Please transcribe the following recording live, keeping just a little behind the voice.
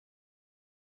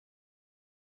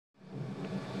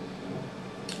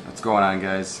What's going on,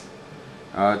 guys?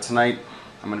 Tonight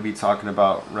I'm going to be talking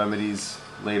about Remedy's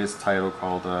latest title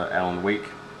called Alan Wake.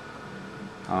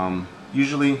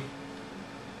 Usually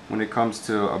when it comes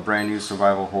to a brand new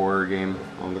survival horror game,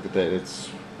 look at that, it's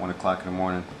 1 o'clock in the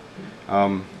morning.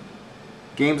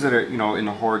 Games that are, in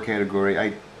the horror category,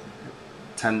 I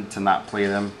tend to not play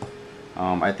them.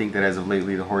 I think that as of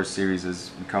lately the horror series has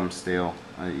become stale.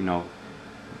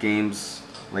 Games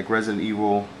like Resident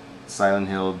Evil, Silent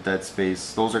Hill, Dead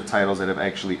Space, those are titles that have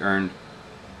actually earned,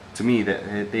 to me,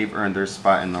 that they've earned their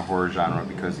spot in the horror genre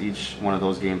because each one of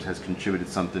those games has contributed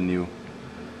something new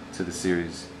to the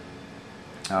series.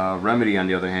 Remedy, on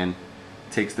the other hand,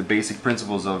 takes the basic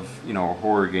principles of a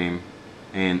horror game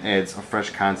and adds a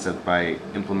fresh concept by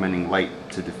implementing light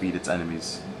to defeat its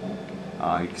enemies.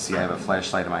 You can see I have a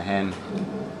flashlight in my hand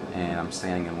and I'm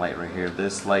standing in light right here.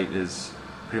 This light is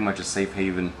pretty much a safe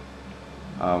haven.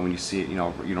 When you see it,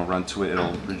 run to it.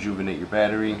 It'll rejuvenate your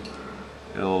battery.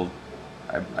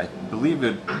 I believe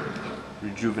it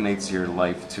rejuvenates your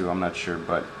life too. I'm not sure,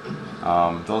 but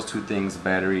those two things,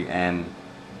 battery and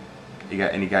you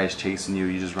got any guys chasing you,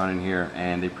 you just run in here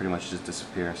and they pretty much just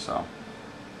disappear. So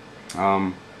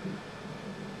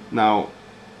now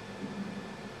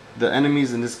the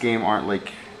enemies in this game aren't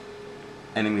like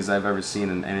enemies I've ever seen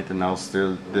in anything else.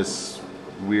 They're this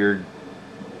weird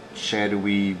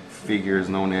shadowy figures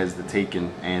known as the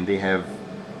Taken, and they have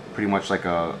pretty much like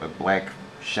a black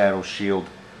shadow shield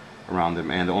around them,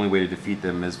 and the only way to defeat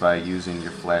them is by using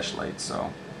your flashlight.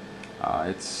 So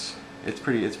it's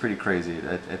pretty crazy.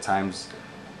 At times,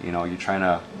 you're trying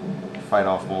to fight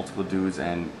off multiple dudes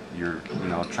and you're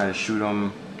trying to shoot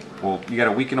them. Well, you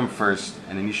gotta weaken them first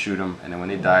and then you shoot them, and then when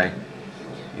they die,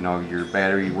 your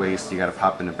battery waste, you gotta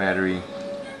pop in the battery.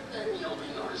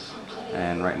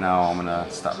 And right now I'm gonna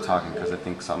stop talking because I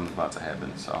think something's about to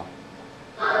happen. So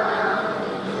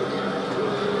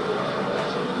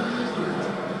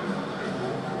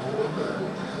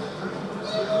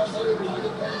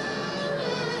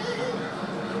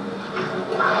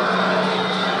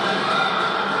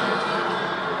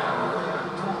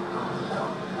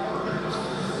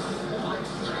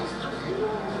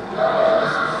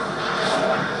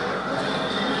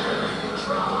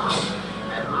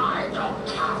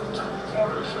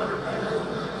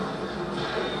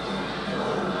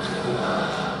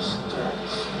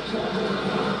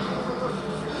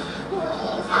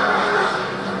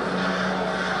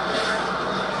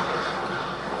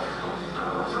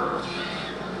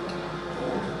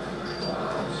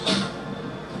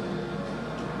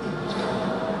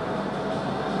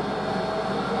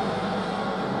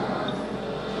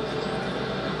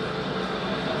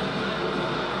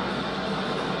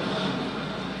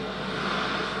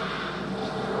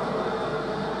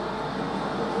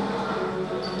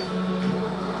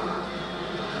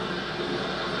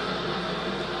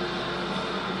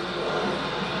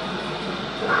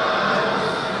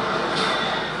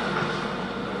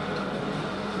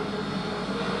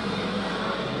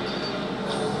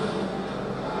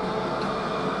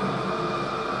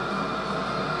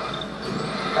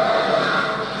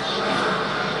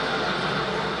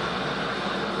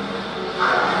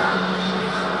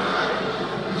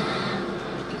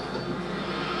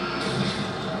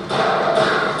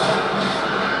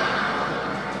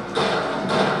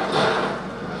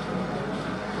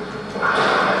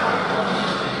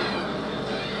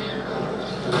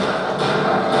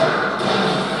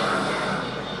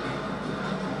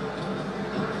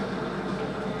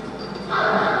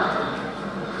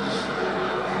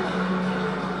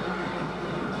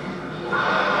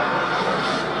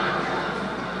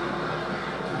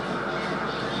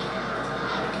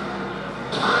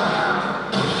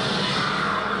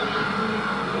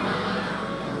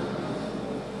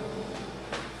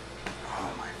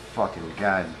fucking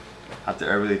God, I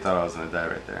really thought I was gonna die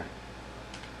right there.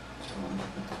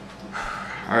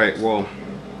 Alright, well,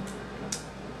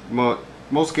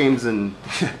 most games in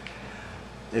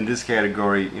in this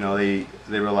category, they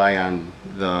rely on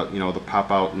the the pop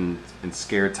out and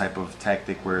scare type of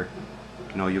tactic where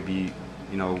you'll be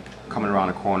coming around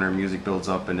a corner, music builds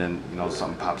up, and then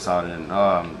something pops out and then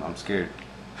I'm scared.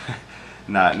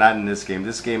 Not in this game.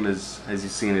 This game is, as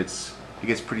you've seen, it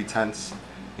gets pretty tense.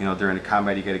 During the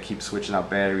combat you got to keep switching out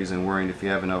batteries and worrying if you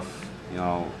have enough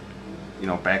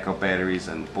backup batteries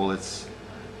and bullets.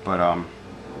 But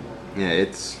yeah,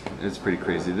 it's pretty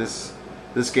crazy. This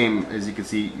game, as you can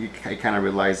see, it kind of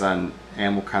relies on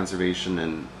ammo conservation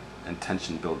and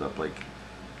tension buildup. Like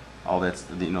all that's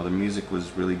the music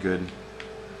was really good,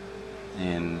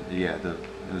 and yeah, it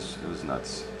was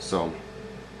nuts. So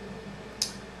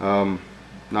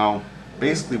now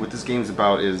basically what this game's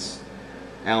about is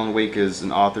Alan Wake is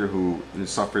an author who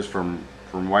suffers from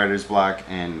writer's block,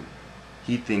 and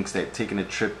he thinks that taking a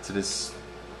trip to this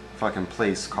fucking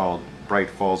place called Bright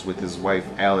Falls with his wife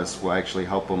Alice will actually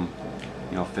help him,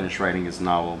 finish writing his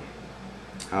novel.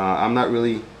 I'm not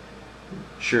really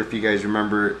sure if you guys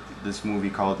remember this movie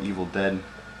called Evil Dead.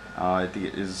 I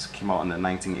think came out in the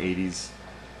 1980s,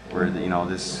 where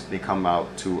they come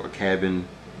out to a cabin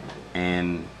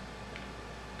and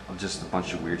just a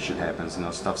bunch of weird shit happens.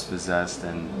 Stuff's possessed,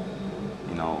 and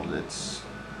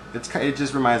it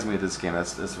just reminds me of this game.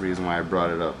 That's the reason why I brought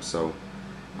it up. So,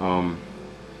 for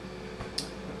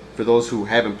those who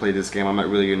haven't played this game, I'm not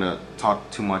really gonna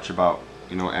talk too much about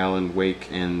Alan Wake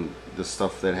and the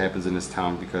stuff that happens in this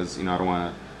town, because I don't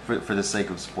want to, for the sake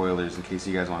of spoilers, in case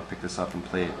you guys want to pick this up and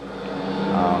play it.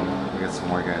 We got some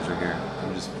more guys right here.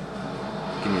 Just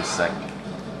give me a sec.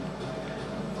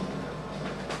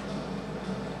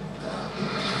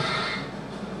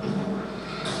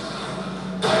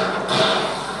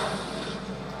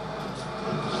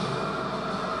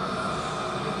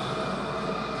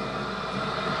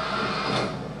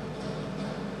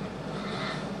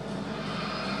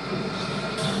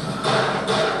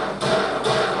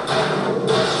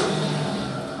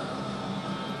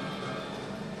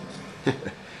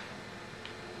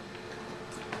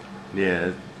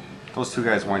 Yeah, those two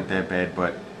guys weren't that bad,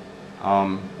 but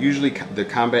usually the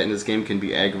combat in this game can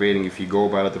be aggravating if you go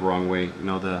about it the wrong way.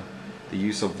 The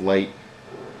use of light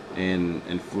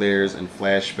and flares and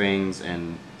flashbangs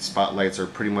and spotlights are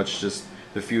pretty much just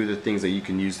the few of the things that you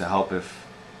can use to help if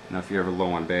you're ever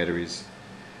low on batteries.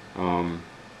 The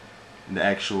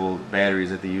actual batteries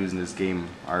that they use in this game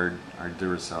are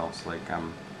Duracells. Like,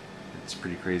 it's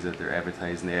pretty crazy that they're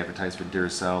advertising. They advertise for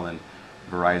Duracell and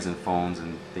Verizon phones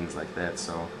and things like that.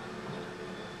 So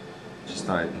just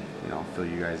thought I'd fill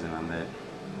you guys in on that.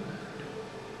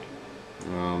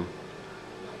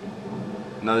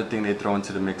 Another thing they throw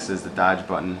into the mix is the dodge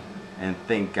button, and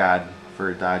thank God for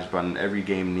a dodge button. Every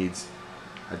game needs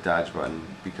a dodge button,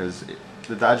 because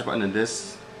the dodge button in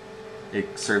this,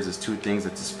 it serves as two things.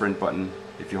 It's a sprint button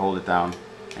if you hold it down,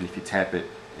 and if you tap it,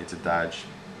 it's a dodge.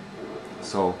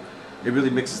 So it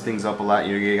really mixes things up a lot.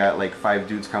 You got like 5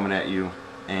 dudes coming at you,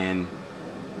 and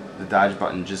the dodge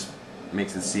button just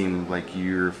makes it seem like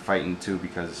you're fighting too,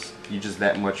 because you're just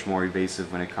that much more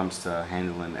evasive when it comes to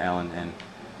handling Alan, and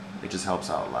it just helps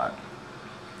out a lot.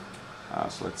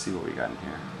 So let's see what we got in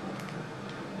here.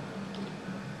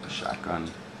 A shotgun.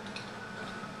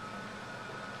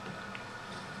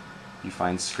 You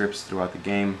find scripts throughout the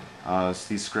game.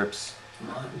 These scripts,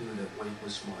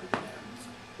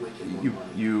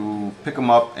 you pick them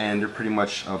up, and they're pretty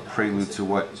much a prelude to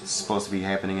what's supposed to be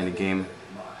happening in the game.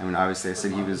 I mean, obviously I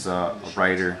said he was a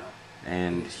writer,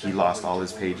 and he lost all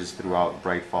his pages throughout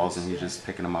Bright Falls, and he's just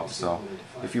picking them up. So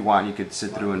if you want, you could sit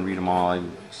through and read them all.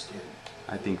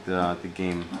 I think the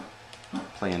game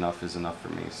play enough is enough for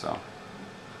me. So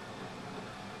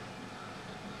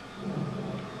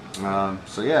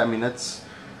yeah, I mean, that's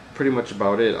pretty much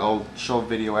about it. I'll show a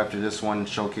video after this one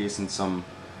showcasing some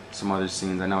other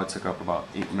scenes. I know it took up about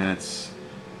 8 minutes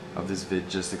of this vid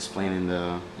just explaining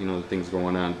the the things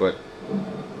going on, but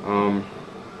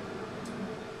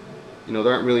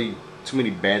there aren't really too many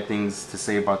bad things to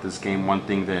say about this game. One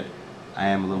thing that I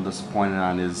am a little disappointed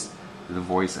on is the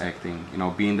voice acting.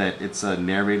 Being that it's a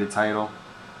narrated title,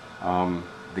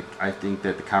 I think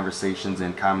that the conversations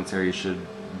and commentary should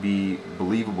be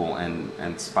believable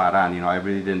and spot on. I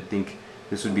really didn't think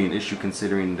this would be an issue,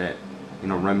 considering that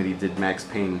Remedy did Max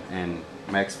Payne, and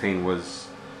Max Payne was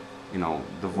the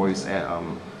voice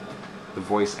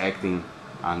acting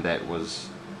on that was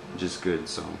just good.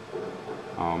 So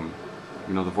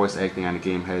the voice acting on the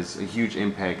game has a huge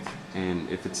impact, and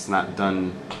if it's not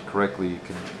done correctly, it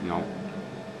could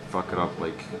fuck it up.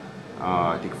 Like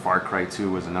I think Far Cry 2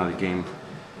 was another game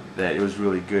that it was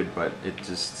really good, but it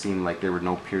just seemed like there were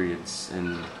no periods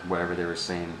in whatever they were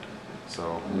saying.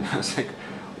 So it's like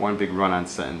one big run-on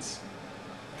sentence.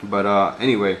 But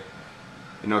anyway,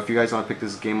 if you guys want to pick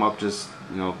this game up, just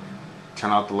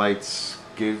turn out the lights,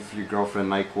 give your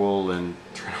girlfriend NyQuil, and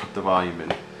turn out the volume,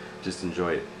 and just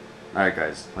enjoy it. Alright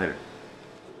guys, later.